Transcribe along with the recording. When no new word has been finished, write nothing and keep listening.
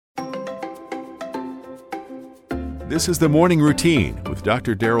This is the Morning Routine with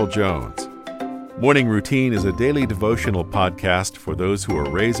Dr. Darrell Jones. Morning Routine is a daily devotional podcast for those who are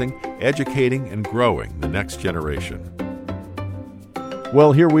raising, educating, and growing the next generation.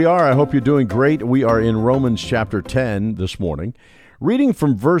 Well, here we are. I hope you're doing great. We are in Romans chapter 10 this morning, reading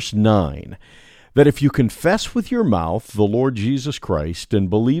from verse 9, that if you confess with your mouth the Lord Jesus Christ and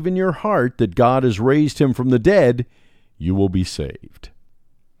believe in your heart that God has raised him from the dead, you will be saved.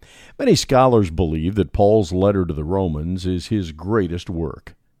 Many scholars believe that Paul's letter to the Romans is his greatest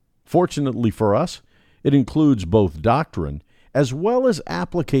work. Fortunately for us, it includes both doctrine as well as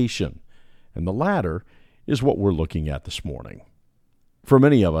application, and the latter is what we're looking at this morning. For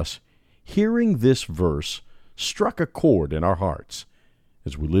many of us, hearing this verse struck a chord in our hearts.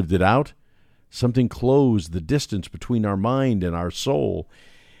 As we lived it out, something closed the distance between our mind and our soul,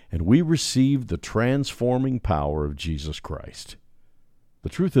 and we received the transforming power of Jesus Christ. The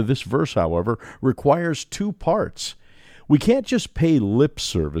truth of this verse, however, requires two parts. We can't just pay lip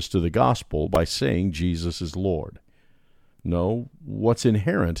service to the gospel by saying Jesus is Lord. No, what's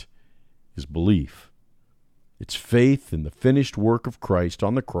inherent is belief. It's faith in the finished work of Christ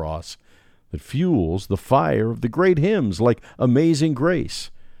on the cross that fuels the fire of the great hymns like Amazing Grace.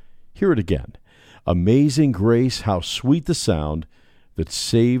 Hear it again. Amazing grace, how sweet the sound that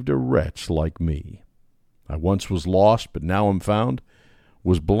saved a wretch like me. I once was lost, but now am found,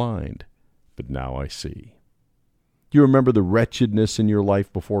 was blind, but now I see. Do you remember the wretchedness in your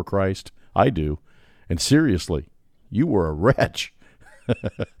life before Christ? I do. And seriously, you were a wretch.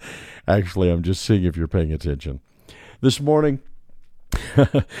 Actually, I'm just seeing if you're paying attention. This morning,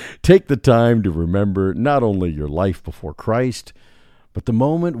 take the time to remember not only your life before Christ, but the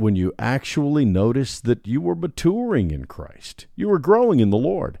moment when you actually noticed that you were maturing in Christ. You were growing in the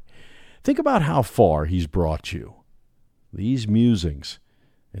Lord. Think about how far he's brought you. These musings,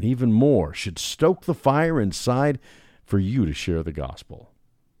 and even more, should stoke the fire inside for you to share the gospel.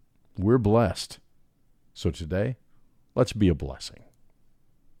 We're blessed. So today, let's be a blessing.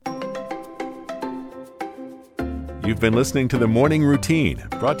 You've been listening to the Morning Routine,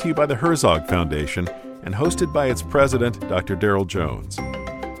 brought to you by the Herzog Foundation and hosted by its president, Dr. Darrell Jones.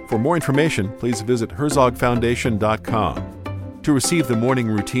 For more information, please visit herzogfoundation.com. To receive the Morning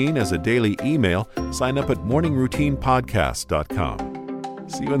Routine as a daily email, sign up at morningroutinepodcast.com.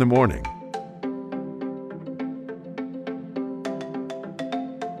 See you in the morning.